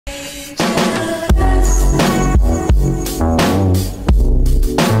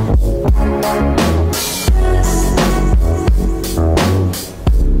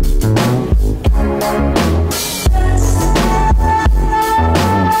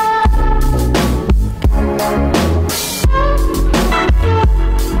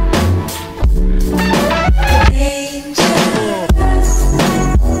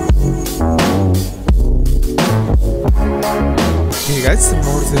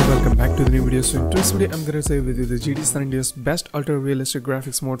welcome back to the new video. So in today's video I'm gonna say with you the GT San Andreas best ultra realistic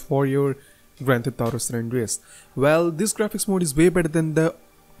graphics mode for your Grand Theft Auto San Andreas. Well, this graphics mode is way better than the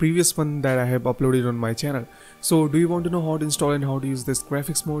previous one that I have uploaded on my channel. So do you want to know how to install and how to use this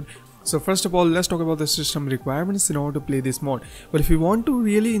graphics mode? So first of all, let's talk about the system requirements in order to play this mod. Well, if you want to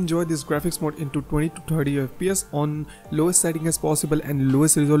really enjoy this graphics mode into 20 to 30 FPS on lowest setting as possible and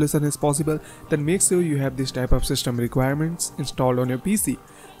lowest resolution as possible, then make sure you have this type of system requirements installed on your PC.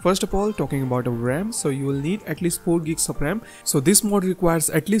 First of all, talking about a RAM, so you will need at least 4 gigs of RAM. So this mod requires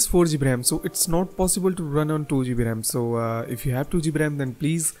at least 4 GB RAM, so it's not possible to run on 2 GB RAM. So if you have 2 GB RAM, then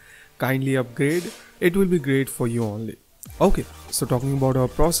please kindly upgrade. It will be great for you only. Okay, so talking about our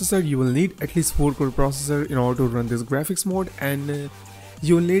processor, you will need at least 4 core processor in order to run this graphics mode, and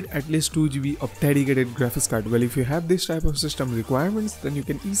you will need at least 2 GB of dedicated graphics card. Well, if you have this type of system requirements, then you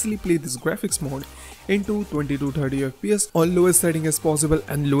can easily play this graphics mode into 20 to 30 FPS on lowest setting as possible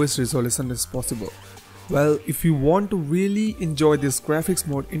and lowest resolution as possible. Well, if you want to really enjoy this graphics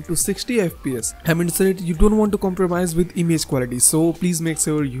mode into 60 FPS, I mean said you don't want to compromise with image quality, so please make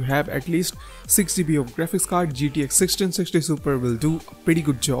sure you have at least 6 GB of graphics card. GTX 1660 Super will do a pretty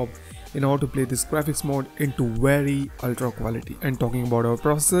good job in order to play this graphics mode into very ultra quality. And talking about our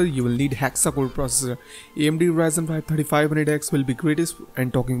processor, you will need hexa-core processor. AMD Ryzen 5 3500X will be greatest.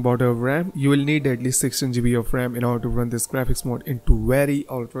 And talking about our RAM, you will need at least 16 GB of RAM in order to run this graphics mode into very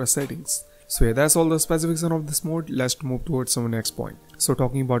ultra settings. So yeah, that's all the specification of this mode. Let's move towards our next point. So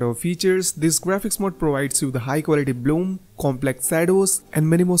talking about our features, this graphics mode provides you the high quality bloom, complex shadows, and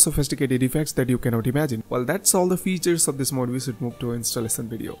many more sophisticated effects that you cannot imagine. Well, that's all the features of this mode. We should move to installation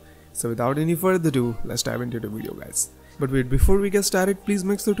video. So without any further ado, let's dive into the video, guys. But wait, before we get started, please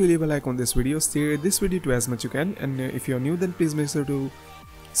make sure to leave a like on this video, share this video to as much you can, and if you are new, then please make sure to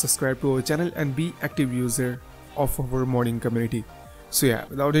subscribe to our channel and be active user of our modding community. So yeah,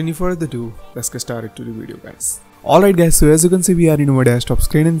 without any further ado, let's get started to the video, guys. Alright guys, so as you can see, we are in our desktop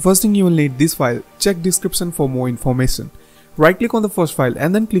screen, and first thing you will need this file. Check description for more information. Right click on the first file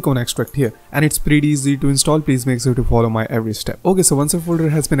and then click on extract here, and it's pretty easy to install. Please make sure to follow my every step. Okay, so once your folder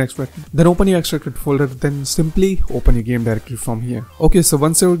has been extracted, then open your extracted folder, then simply open your game directory from here. Okay, so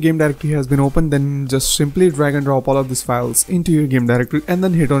once your game directory has been opened, then just simply drag and drop all of these files into your game directory and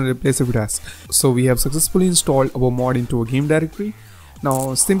then hit on replace with as. So we have successfully installed our mod into a game directory.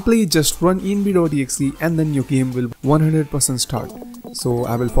 Now simply just run env.exe and then your game will 100% start. So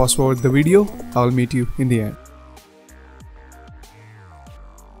I will fast forward the video. I'll meet you in the end.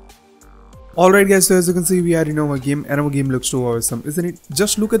 Alright guys, so as you can see, we are in our game and our game looks too awesome, isn't it?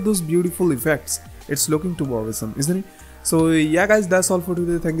 Just look at those beautiful effects. It's looking too awesome, isn't it? So yeah guys, that's all for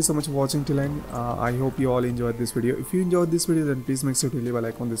today. Thank you so much for watching till end. I hope you all enjoyed this video. If you enjoyed this video, then please make sure to leave a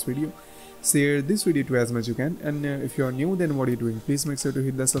like on this video. Share this video to as much you can, and if you are new, then what are you doing? Please make sure to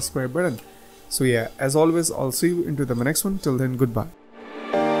hit the subscribe button. So yeah, as always, I'll see you into the next one. Till then, goodbye.